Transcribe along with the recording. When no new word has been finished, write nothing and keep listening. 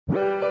Good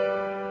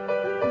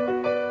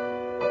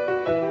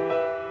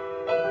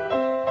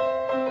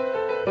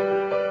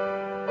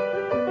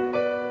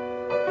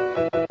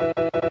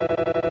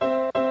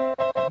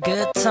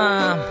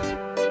time,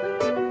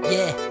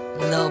 yeah,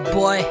 Lil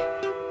Boi.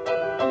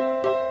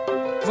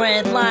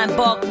 Red line,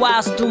 buck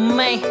wild to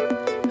me.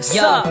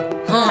 Yo,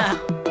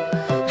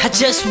 I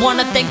just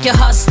wanna thank you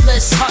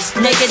hustlers.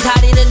 내게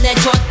다리를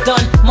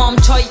내줬던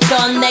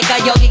멈춰있던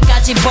내가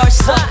여기까지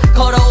벌써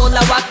걸어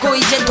올라왔고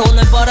이젠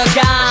돈을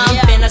벌어가.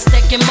 I'm been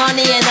stackin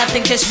money and I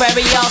think that's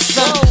very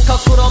awesome.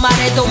 거꾸로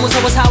말해도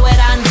무서워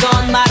사회란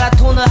건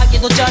마라톤을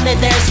하기도 전에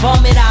there's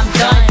vomit I'm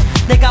done.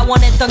 내가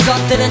원했던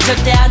것들은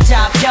절대 안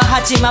잡혀.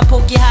 하지만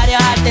포기하려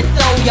할 때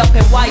또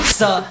옆에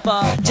와있어.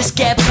 Just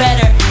get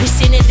better 이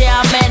씬에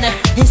대한 매너.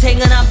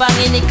 인생은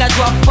한방이니까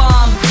drop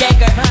bomb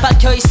yager.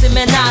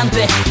 박혀있으면 안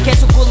돼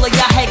계속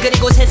굴러야 해.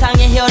 그리고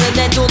세상의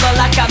흐름에 둘러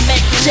like I'm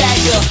Mic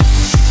Jagger.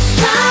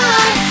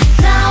 Fly,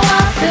 now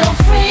I feel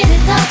free to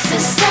touch the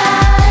sky.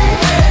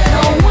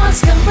 No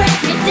one's gonna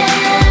break me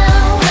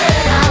down.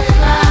 I'll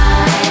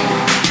fly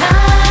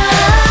high.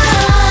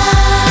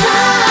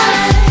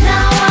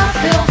 Now I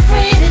feel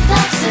free to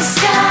touch the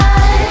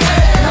sky.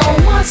 No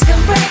one's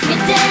gonna break me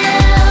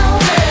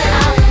down.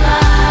 I'll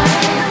fly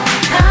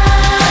high.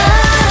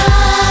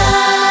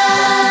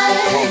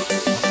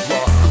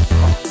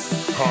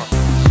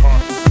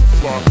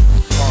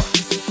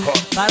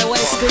 By the way,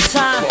 it's good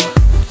time.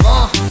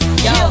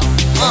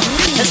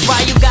 That's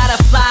why you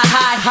gotta fly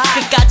high.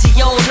 끝까지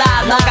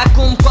올라. 너가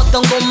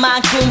꿈꿨던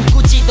곳만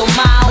꿈꾸지도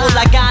마.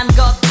 올라간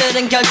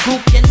것들은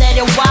결국에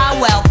내려와.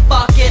 Well,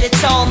 fuck it,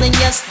 it's all in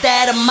your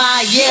state of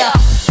mind. Yeah,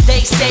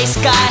 they say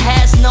sky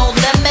has no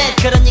limit.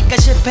 그러니까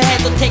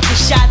실패해도 take a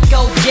shot,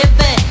 go give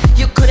it.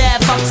 You could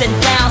have ups and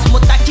downs.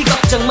 뭐 딱히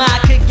걱정 마.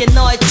 그게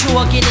너의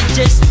추억이니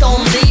just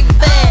don't leave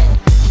it.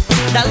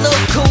 Now look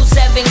who's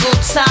having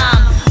good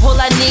time. All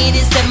I need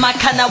is that mic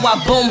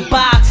하나와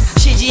boombox.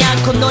 쉬지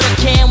않고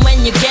노력해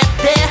when you get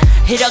there.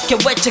 이렇게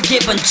외쳐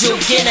기분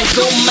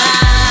죽이는구만.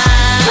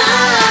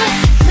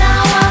 Fly,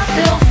 now I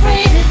feel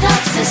free to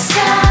touch the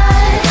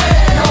sky.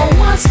 No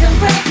one's gonna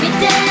break me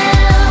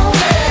down.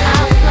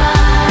 I'll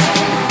fly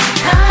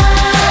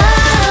high.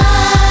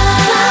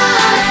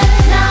 Fly,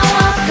 now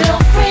I feel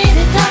free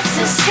to touch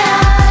the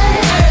sky.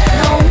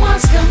 No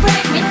one's gonna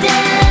break me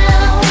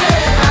down.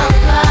 I'll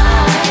fly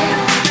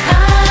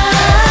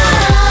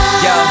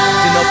high. Yo,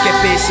 드높게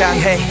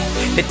비상해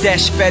내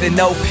데시벨을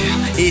높여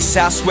이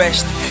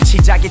Southwest.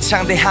 시작이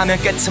창대하면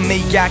끝은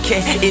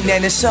미약해. 이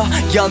내면서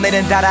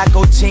연애는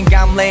달아꽂힌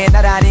감래.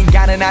 나란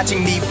인간은 아직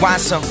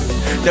미완성.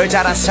 널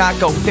잘한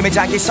사고 때문에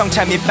자기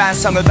성찰 및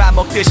반성을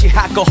반복듯이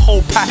하고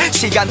호흡할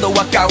시간도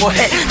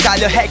아까워해.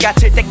 달려 해가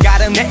질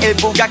때까지 내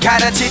일부가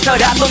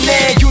가라지더라도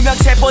내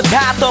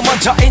유명세보다 더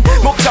먼저인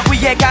목적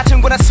위에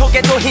가진 권한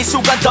속에도 흰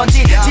수건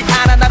던지지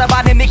않아.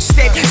 나라만의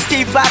믹스테이프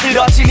스티브가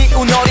들어지니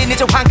운놀이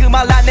이제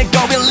황금알 나는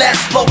going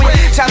let's blow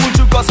it. 잠을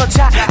죽어서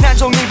자 난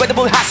종일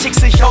웨더볼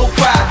핫식스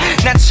효과.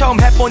 난 처음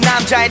해본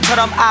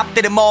남자애처럼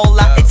앞뒤를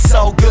몰라. It's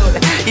so good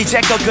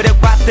이제껏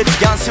그래왔듯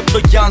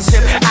연습도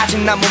연습. 아직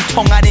난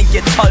몸통 아닌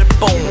게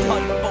털뽕.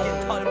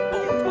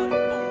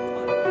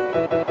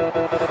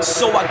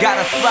 So I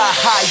gotta fly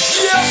high,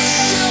 yeah.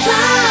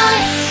 Fly,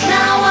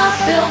 now I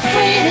feel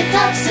free to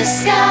touch the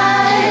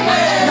sky.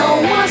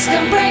 No one's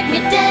gonna break me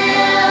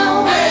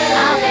down.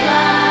 I'll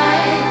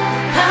fly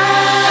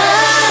high.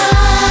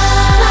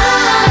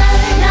 Fly,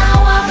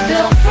 now I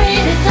feel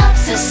free to touch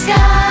the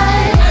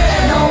sky.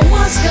 No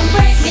one's gonna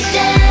break me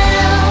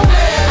down.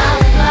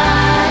 I'll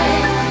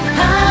fly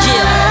high.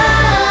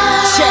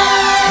 Yeah, check,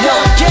 yo,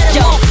 get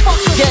yo.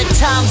 Good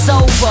time's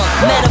over.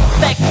 Matter of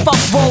fact, fuck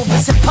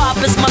rovers. Hip hop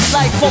is my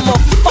life. I'm a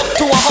fuck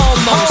to a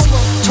homos.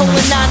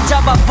 총은 안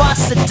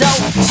잡아봤어도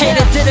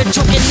해리들을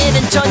죽인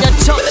일은 전혀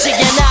적지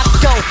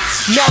않았고.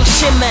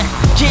 명심해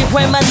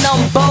기회만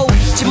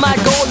넘보지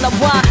말고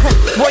올라와.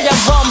 뭐야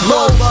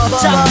rumble.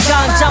 잡은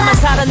강자만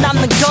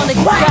살아남는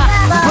거니까.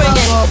 Bring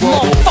it,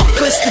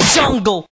 motherfuckers, the jungle.